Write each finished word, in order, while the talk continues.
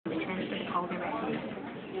all the residents.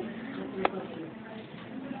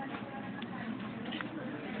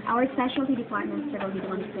 Our specialty department will be the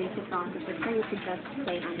one who's going to process it, so you could just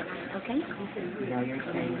stay on the line, okay? Now you're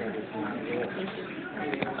saying that it's not real. Thank you.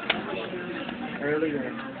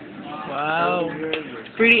 Earlier. Wow.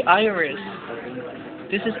 Pretty Iris.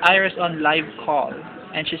 This is Iris on live call,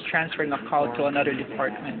 and she's transferring a call to another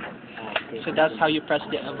department. So that's how you press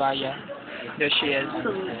the Avaya. There she is.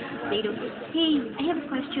 So, they don't... Hey, I have a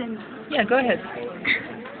question. Yeah, go ahead.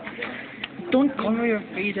 Don't cover your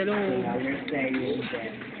face, hello. Now you're saying that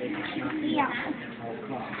it's not real. Yeah. How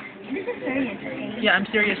come? This is serious, okay? Yeah, I'm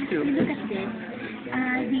serious too. Look at this.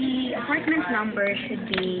 The apartment number should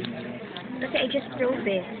be... Okay, I just wrote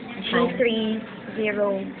this.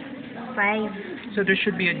 G305. So there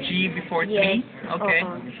should be a G before Yes. 3? Okay.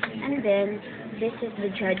 And then, this is the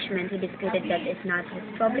judgment. He disputed that it's not his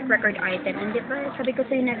public record item. And sabi ko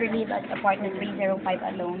sa'yo, never leave at apartment 305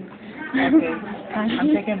 alone. Okay. I'm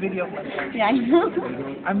taking a video of myself. Yeah, I know.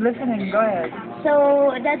 I'm listening, go ahead.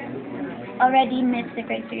 So, that already meets the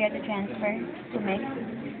criteria to transfer to mix.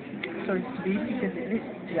 So it's basically,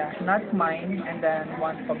 yeah, not mine, and then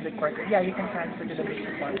one public record. Yeah, you can transfer to the big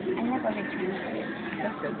department. I have already transferred.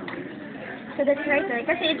 That's good. So that's right, right?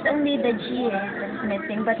 Kasi it's only the G that's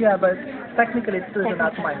missing, but... Yeah, but technically it's still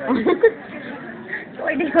not mine, right? So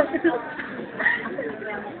I didn't have to look.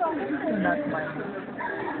 Still not mine.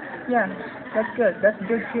 Yeah, that's good. That's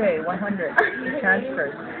good QA. 100. She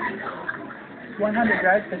transferred. 100,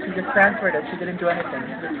 right? Because she just transferred it. She didn't do anything.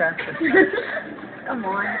 She just transferred it. Come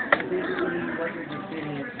on.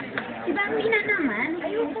 Si Bambi na naman.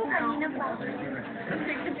 Ayoko, kanina pa.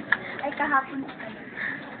 Ay, kahapon.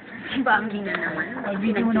 Si Bambi na naman. Ay,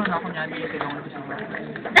 video mo naman ako niyan. Hindi ko lang gusto mo.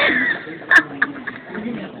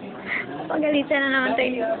 Pagalitan na naman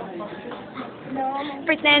tayo. No.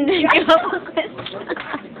 Pretend to give up a question.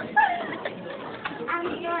 I'm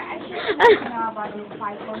sure I should know about this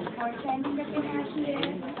cycle for training that you have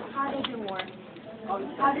here. How does it work? How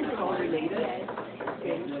does it work? Yes.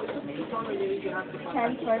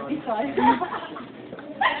 Transfer because.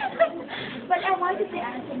 But I wanted to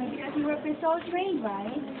answer me because you were Prisol trained,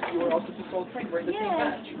 right? You were also Prisol trained. We're the same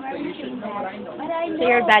batch. We're the same batch. But I know So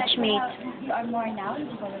you're batchmate. you are more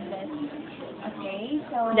knowledgeable than this. Okay,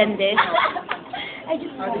 so. Than this? I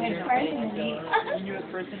just know it personally. You knew it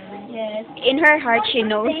personally? Yes. In her heart, she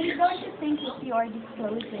knows. Don't you think if you are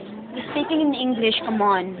disclosing? Speaking in English, come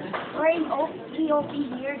on. We're in POP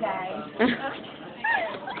here, guys.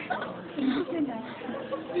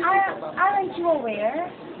 Aren't you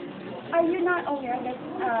aware? Are you not aware that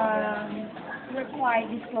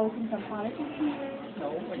required disclosing some policies here?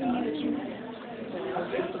 No. In YouTube?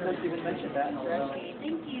 I'm supposed to even mention that. Okay,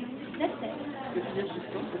 thank you. That's it.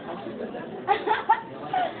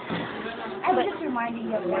 I was just reminding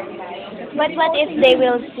you of that, guys. But what if they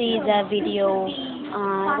will see the video?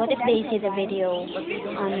 What if they see the video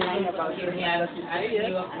online?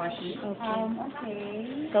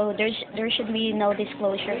 Okay. So there should be no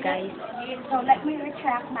disclosure, guys. So let me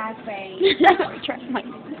retract my phrase. Retract my.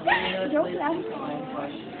 Joke lang.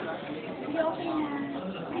 Joke lang.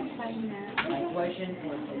 I'm fine na. Na, I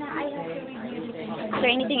have to review this information. Is there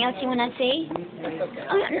anything else you wanna say?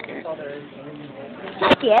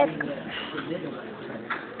 Not yet.